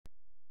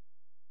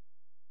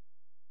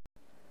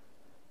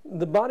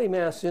The body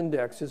mass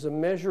index is a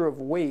measure of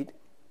weight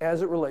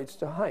as it relates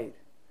to height.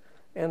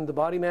 And the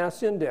body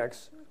mass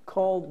index,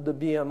 called the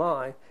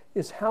BMI,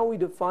 is how we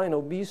define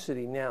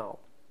obesity now.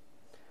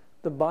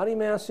 The body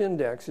mass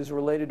index is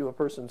related to a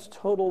person's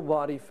total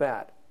body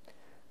fat.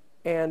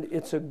 And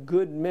it's a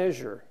good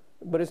measure,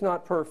 but it's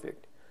not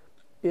perfect.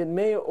 It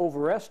may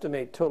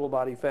overestimate total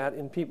body fat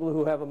in people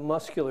who have a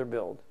muscular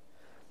build.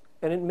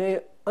 And it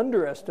may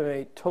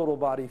underestimate total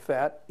body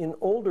fat in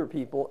older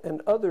people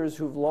and others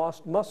who've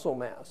lost muscle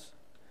mass.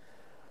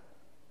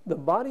 The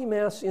body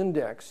mass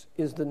index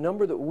is the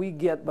number that we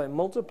get by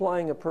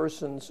multiplying a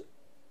person's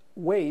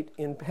weight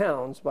in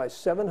pounds by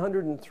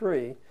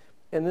 703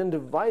 and then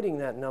dividing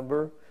that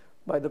number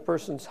by the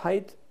person's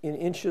height in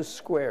inches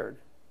squared,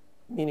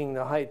 meaning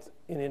the height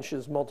in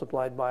inches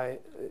multiplied by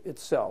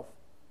itself.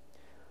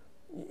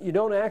 You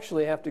don't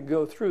actually have to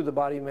go through the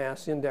body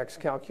mass index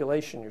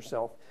calculation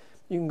yourself.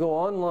 You can go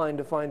online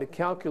to find a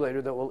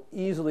calculator that will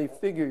easily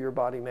figure your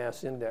body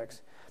mass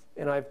index.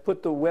 And I've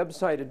put the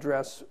website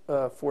address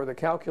for the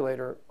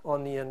calculator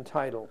on the end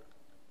title.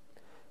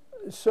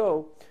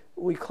 So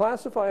we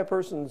classify a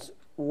person's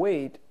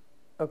weight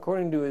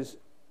according to his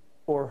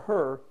or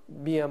her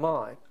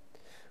BMI.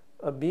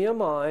 A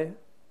BMI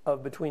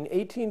of between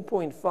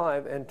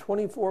 18.5 and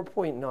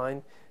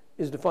 24.9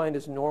 is defined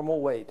as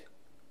normal weight.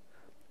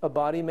 A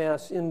body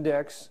mass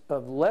index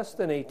of less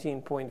than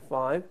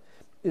 18.5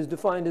 is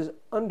defined as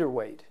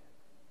underweight.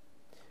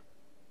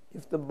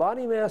 If the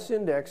body mass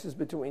index is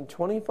between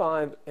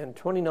 25 and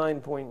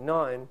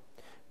 29.9,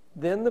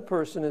 then the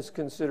person is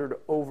considered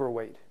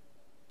overweight.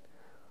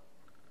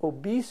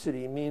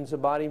 Obesity means a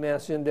body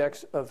mass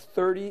index of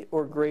 30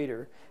 or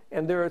greater,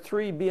 and there are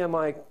 3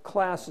 BMI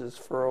classes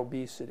for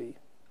obesity.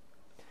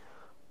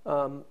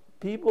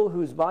 People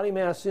whose body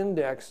mass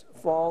index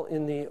fall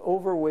in the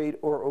overweight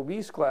or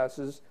obese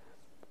classes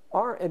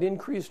are at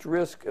increased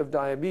risk of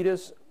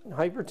diabetes,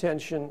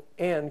 hypertension,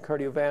 and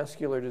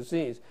cardiovascular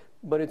disease.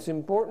 But it's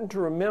important to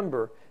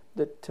remember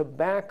that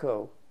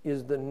tobacco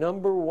is the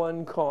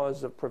 #1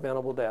 cause of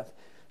preventable death.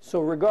 So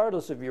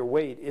regardless of your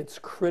weight, it's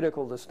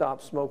critical to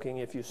stop smoking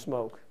if you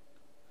smoke.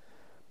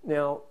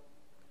 Now,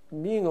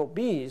 being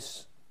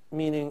obese,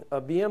 meaning a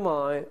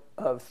BMI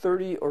of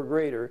 30 or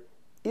greater,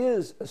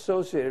 is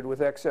associated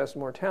with excess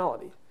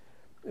mortality.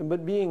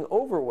 But being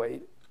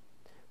overweight,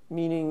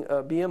 meaning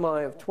a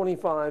BMI of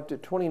 25 to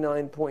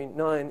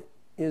 29.9,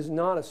 is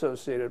not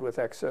associated with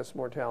excess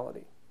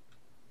mortality.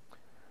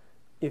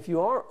 If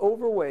you are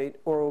overweight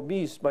or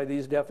obese by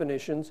these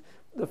definitions,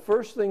 the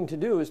first thing to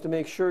do is to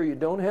make sure you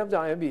don't have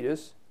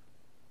diabetes,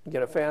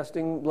 get a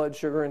fasting blood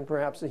sugar and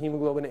perhaps a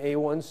hemoglobin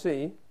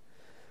A1C,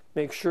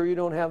 make sure you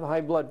don't have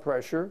high blood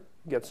pressure,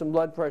 get some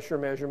blood pressure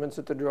measurements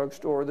at the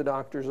drugstore or the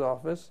doctor's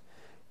office,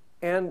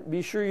 and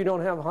be sure you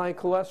don't have high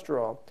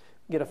cholesterol,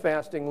 get a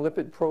fasting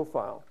lipid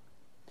profile.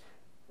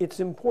 It's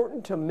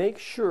important to make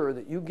sure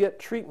that you get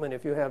treatment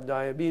if you have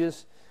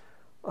diabetes,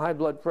 high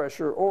blood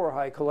pressure, or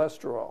high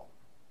cholesterol.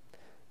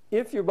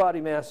 If your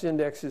body mass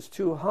index is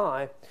too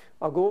high,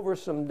 I'll go over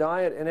some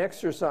diet and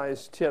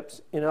exercise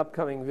tips in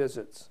upcoming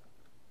visits.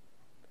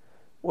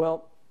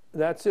 Well,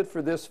 that's it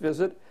for this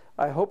visit.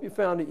 I hope you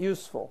found it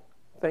useful.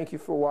 Thank you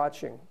for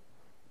watching.